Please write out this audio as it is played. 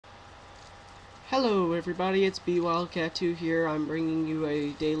Hello everybody, it's bWildcat2 here. I'm bringing you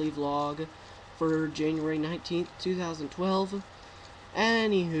a daily vlog for January 19th, 2012.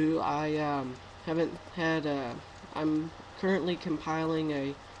 Anywho, I haven't had I'm currently compiling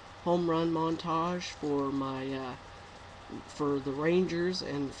a home run montage for my for the Rangers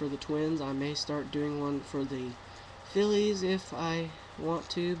and for the Twins. I may start doing one for the Phillies if I want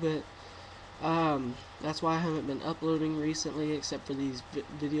to, but that's why I haven't been uploading recently, except for these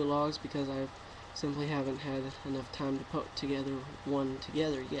video logs, because I simply haven't had enough time to put one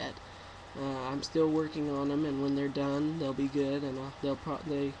together yet. I'm still working on them, and when they're done, they'll be good, and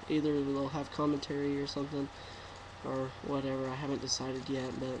they'll have commentary or something, or whatever. I haven't decided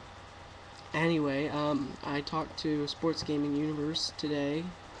yet, but anyway, I talked to Sports Gaming Universe today.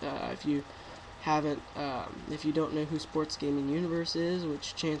 If you don't know who Sports Gaming Universe is,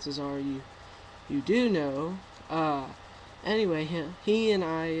 which chances are you do know. Anyway, he and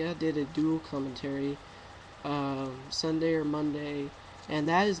I did a dual commentary Sunday or Monday, and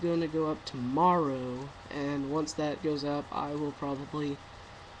that is going to go up tomorrow. And once that goes up, I will probably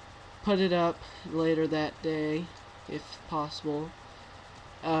put it up later that day, if possible.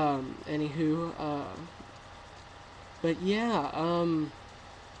 Anywho, but yeah,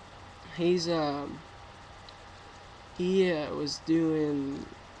 he was doing,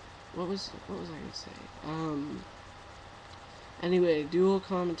 what was I gonna say? Anyway, dual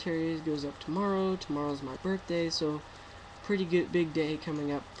commentaries goes up tomorrow. Tomorrow's my birthday, so pretty good big day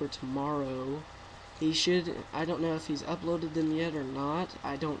coming up for tomorrow. I don't know if he's uploaded them yet or not.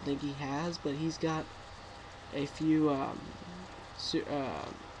 I don't think he has, but he's got a few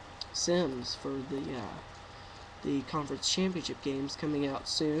sims for the conference championship games coming out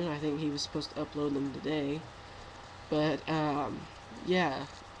soon. I think he was supposed to upload them today, but yeah.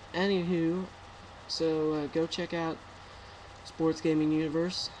 Anywho, so go check out Sports Gaming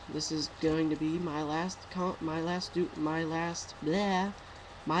Universe. This is going to be my last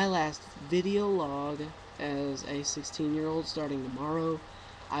video log as a 16-year-old starting tomorrow.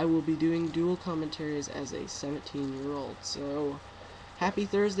 I will be doing dual commentaries as a 17-year-old. So happy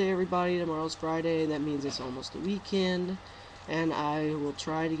Thursday, everybody. Tomorrow's Friday. That means it's almost a weekend, and I will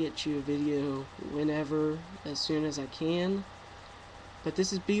try to get you a video whenever, as soon as I can. But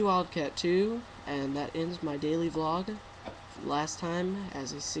this is bWildcat2, and that ends my daily vlog. Last time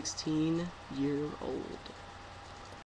as a 16-year-old.